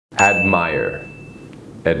Admire,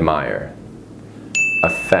 admire.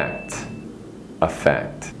 Affect,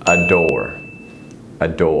 affect. Adore,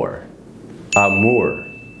 adore. Amour,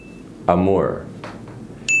 amour.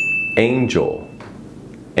 Angel,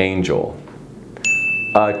 angel.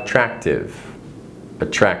 Attractive,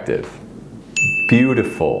 attractive.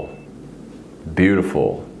 Beautiful,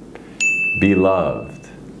 beautiful. Beloved,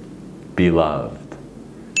 beloved.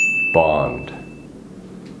 Bond,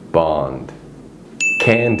 bond.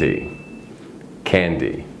 Candy,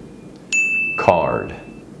 candy. Card,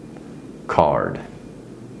 card.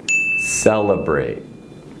 Celebrate,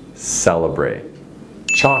 celebrate.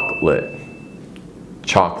 Chocolate,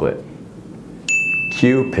 chocolate.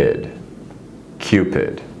 Cupid,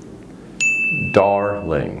 cupid.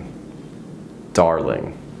 Darling,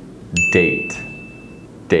 darling. Date,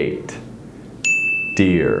 date.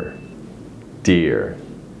 Dear, dear.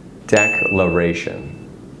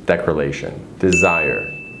 Declaration, declaration.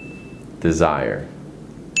 Desire, desire.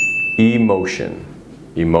 Emotion,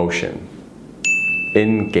 emotion.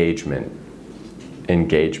 Engagement,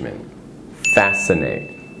 engagement.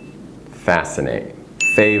 Fascinate, fascinate.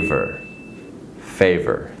 Favor,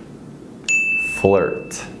 favor.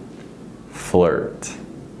 Flirt, flirt.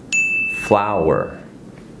 Flower,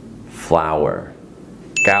 flower.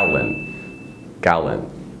 Gallant, gallant.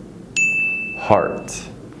 Heart,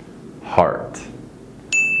 heart.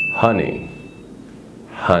 Honey,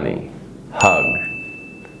 honey. Hug,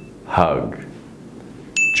 hug.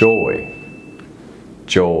 Joy,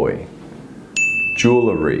 joy.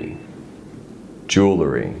 Jewelry,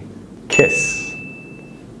 jewelry. Kiss,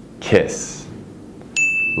 kiss.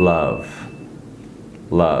 Love,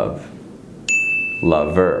 love.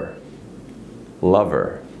 Lover,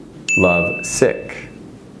 lover. Love sick,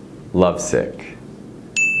 love sick.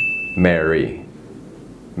 Marry,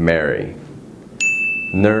 marry.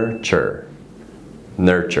 Nurture,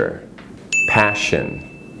 nurture.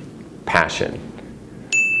 Passion, passion.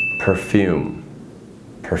 Perfume,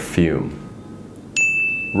 perfume.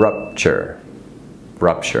 Rupture,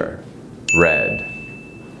 rupture. Red,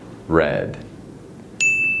 red.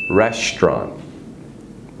 Restaurant,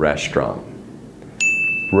 restaurant.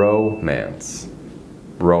 Romance,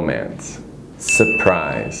 romance.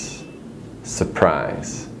 Surprise,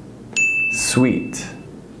 surprise. Sweet,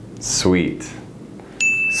 sweet.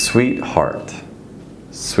 Sweetheart,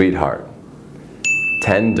 sweetheart.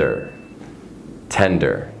 Tender,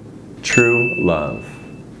 tender. True love,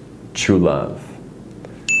 true love.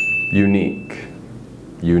 Unique,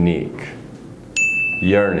 unique.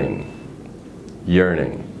 Yearning,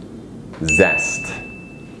 yearning. Zest,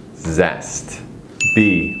 zest.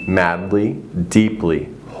 Be madly, deeply,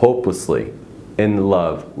 hopelessly in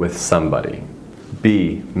love with somebody.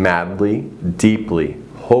 Be madly, deeply,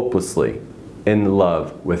 hopelessly in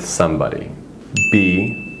love with somebody.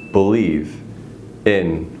 Be, believe,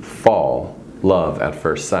 in, fall, love at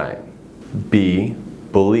first sight. Be,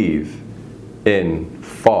 believe, in,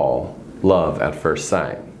 fall, love at first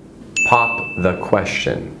sight. Pop the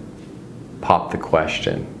question, pop the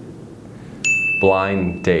question.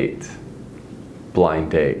 Blind date,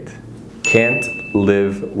 blind date. Can't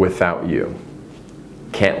live without you,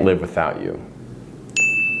 can't live without you.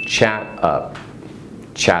 Chat up,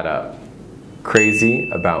 chat up.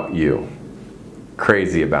 Crazy about you,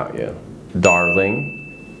 crazy about you.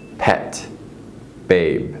 Darling, pet,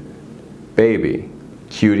 babe, baby.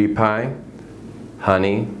 Cutie pie,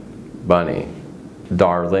 honey, bunny.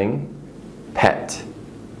 Darling, pet,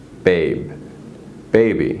 babe,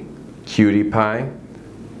 baby. Cutie pie,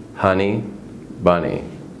 honey, bunny.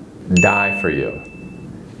 Die for you,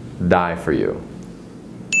 die for you.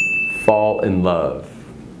 Fall in love,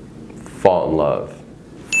 fall in love.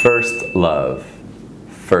 First love,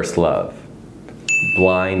 first love.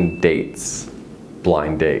 Blind dates,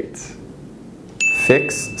 blind dates.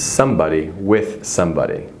 Fix somebody with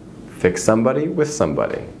somebody. Fix somebody with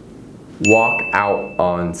somebody. Walk out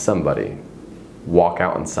on somebody. Walk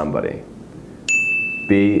out on somebody.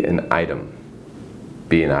 Be an item.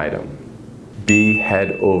 Be an item. Be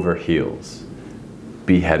head over heels.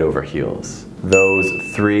 Be head over heels.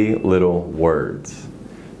 Those three little words.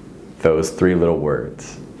 Those three little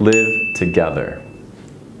words. Live together.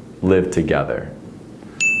 Live together.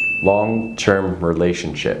 Long-term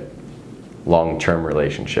relationship. Long-term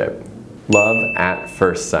relationship. Love at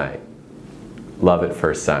first sight. Love at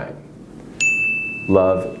first sight.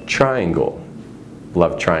 Love triangle.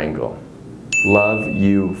 Love triangle. Love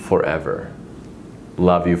you forever.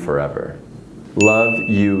 Love you forever. Love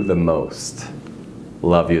you the most.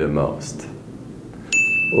 Love you the most.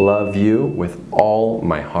 Love you with all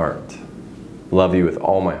my heart. Love you with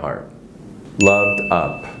all my heart. Loved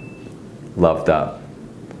up. Loved up.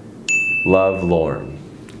 lovelorn,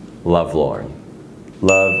 lovelorn.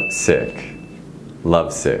 Love sick,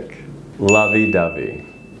 lovesick. Lovey-dovey,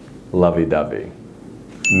 lovey-dovey.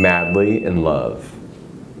 Madly in love,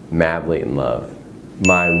 madly in love.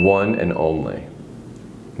 My one and only,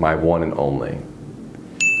 my one and only.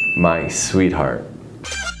 My sweetheart,